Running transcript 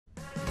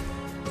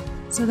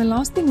So the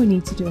last thing we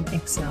need to do in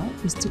Excel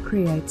is to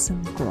create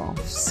some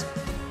graphs,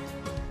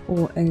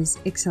 or as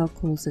Excel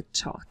calls it,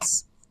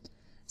 charts.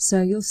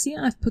 So you'll see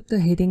I've put the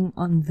heading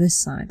on this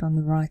side, on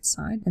the right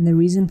side, and the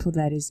reason for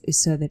that is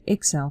so that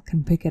Excel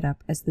can pick it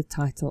up as the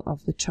title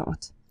of the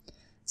chart.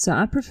 So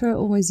I prefer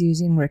always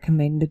using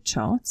recommended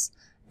charts,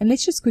 and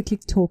let's just quickly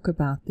talk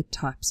about the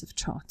types of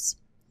charts.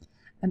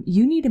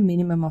 You need a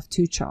minimum of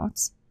 2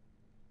 charts,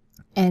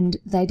 and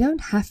they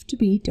don't have to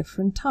be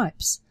different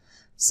types.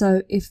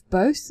 So if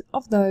both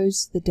of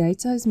those, the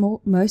data is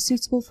most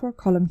suitable for a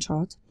column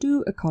chart,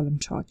 do a column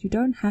chart. You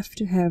don't have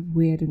to have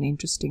weird and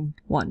interesting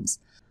ones.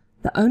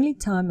 The only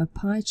time a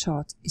pie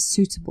chart is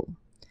suitable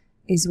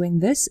is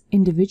when this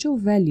individual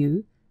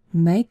value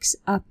makes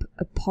up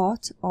a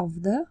part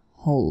of the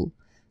whole.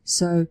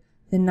 So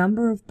the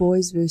number of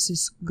boys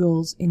versus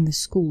girls in the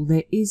school,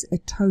 there is a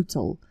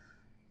total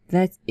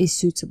that is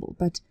suitable.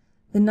 But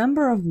the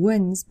number of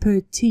wins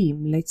per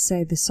team, let's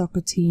say the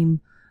soccer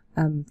team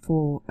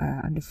for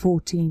under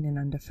 14 and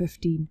under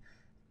 15,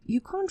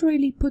 you can't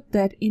really put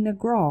that in a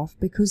graph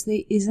because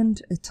there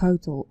isn't a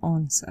total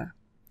answer.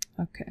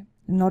 Okay,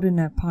 not in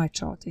a pie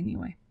chart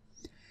anyway.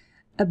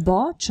 A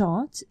bar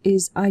chart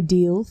is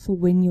ideal for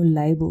when your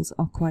labels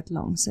are quite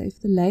long. So if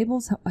the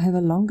labels have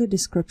a longer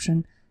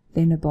description,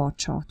 then a bar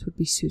chart would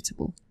be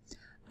suitable.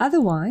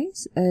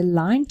 Otherwise, a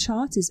line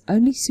chart is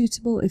only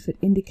suitable if it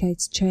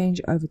indicates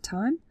change over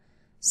time.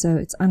 So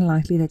it's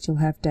unlikely that you'll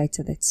have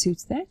data that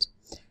suits that.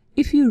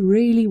 If you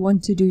really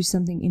want to do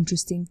something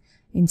interesting,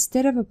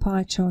 instead of a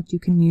pie chart, you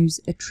can use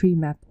a tree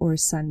map or a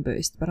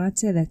sunburst. But I'd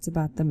say that's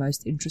about the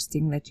most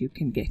interesting that you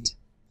can get.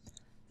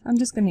 I'm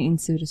just going to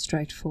insert a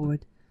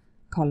straightforward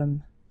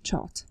column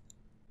chart.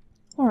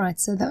 Alright,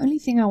 so the only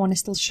thing I want to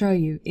still show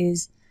you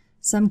is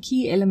some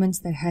key elements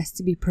that has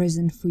to be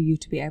present for you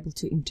to be able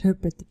to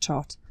interpret the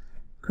chart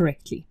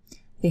correctly.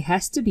 There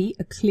has to be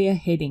a clear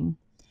heading.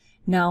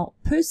 Now,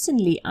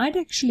 personally, I'd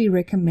actually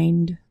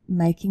recommend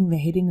making the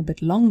heading a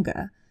bit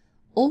longer,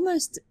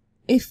 almost,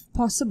 if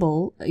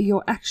possible,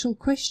 your actual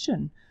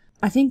question.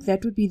 I think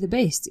that would be the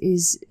best,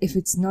 is if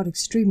it's not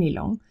extremely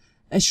long,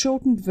 a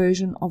shortened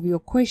version of your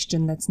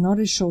question that's not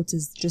as short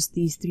as just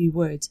these 3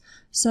 words,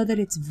 so that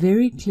it's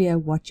very clear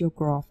what your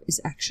graph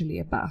is actually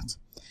about.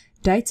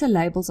 Data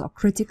labels are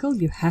critical.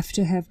 You have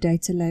to have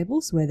data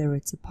labels, whether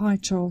it's a pie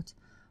chart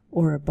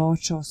or a bar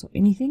chart or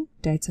anything.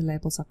 Data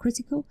labels are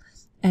critical.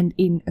 And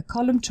in a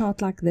column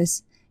chart like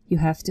this, you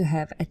have to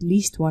have at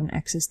least one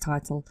axis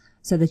title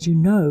so that you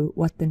know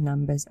what the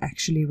numbers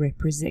actually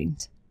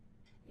represent.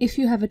 If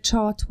you have a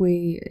chart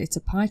where it's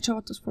a pie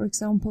chart, for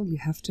example, you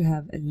have to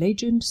have a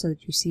legend so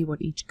that you see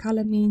what each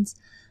color means,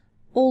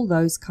 all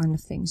those kind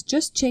of things.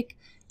 Just check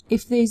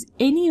if there's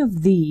any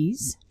of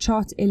these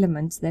chart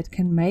elements that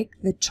can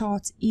make the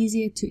charts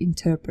easier to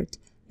interpret,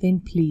 then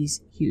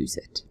please use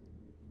it.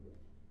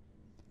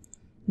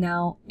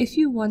 Now, if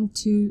you want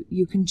to,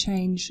 you can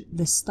change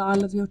the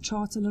style of your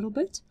chart a little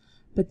bit,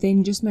 but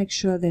then just make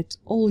sure that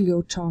all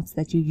your charts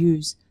that you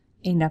use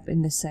end up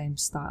in the same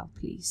style,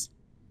 please.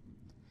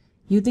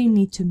 You then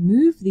need to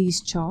move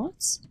these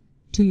charts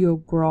to your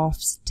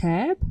Graphs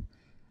tab.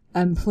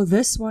 For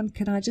this one,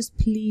 can I just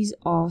please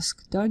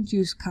ask, don't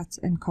use cut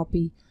and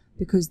copy,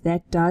 because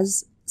that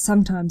does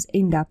sometimes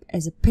end up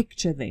as a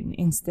picture then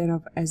instead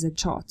of as a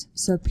chart.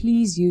 So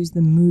please use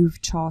the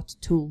Move Chart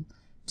tool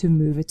to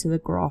move it to the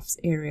graphs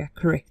area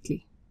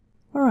correctly.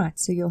 Alright,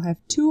 so you'll have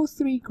 2 or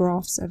 3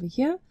 graphs over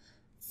here.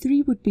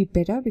 3 would be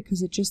better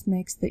because it just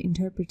makes the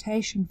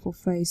interpretation for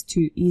phase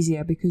 2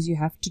 easier, because you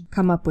have to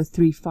come up with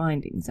 3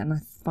 findings, and I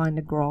find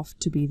a graph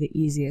to be the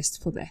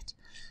easiest for that.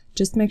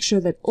 Just make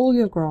sure that all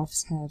your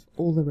graphs have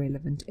all the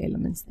relevant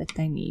elements that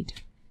they need.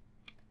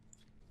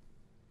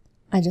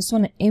 I just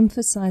want to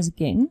emphasize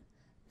again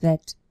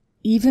that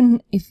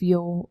even if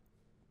your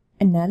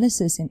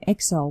analysis in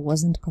Excel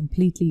wasn't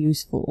completely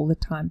useful all the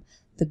time,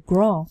 the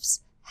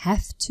graphs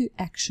have to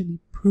actually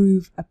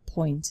prove a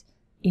point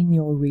in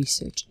your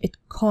research. It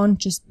can't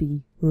just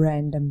be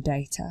random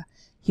data.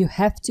 You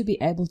have to be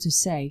able to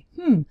say,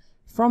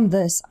 from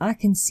this I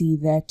can see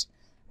that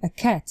a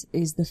cat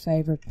is the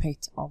favorite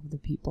pet of the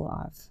people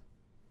I've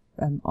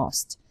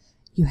asked.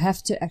 You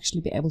have to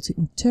actually be able to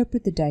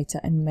interpret the data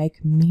and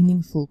make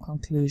meaningful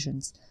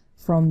conclusions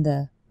from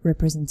the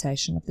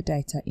representation of the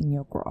data in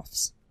your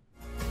graphs.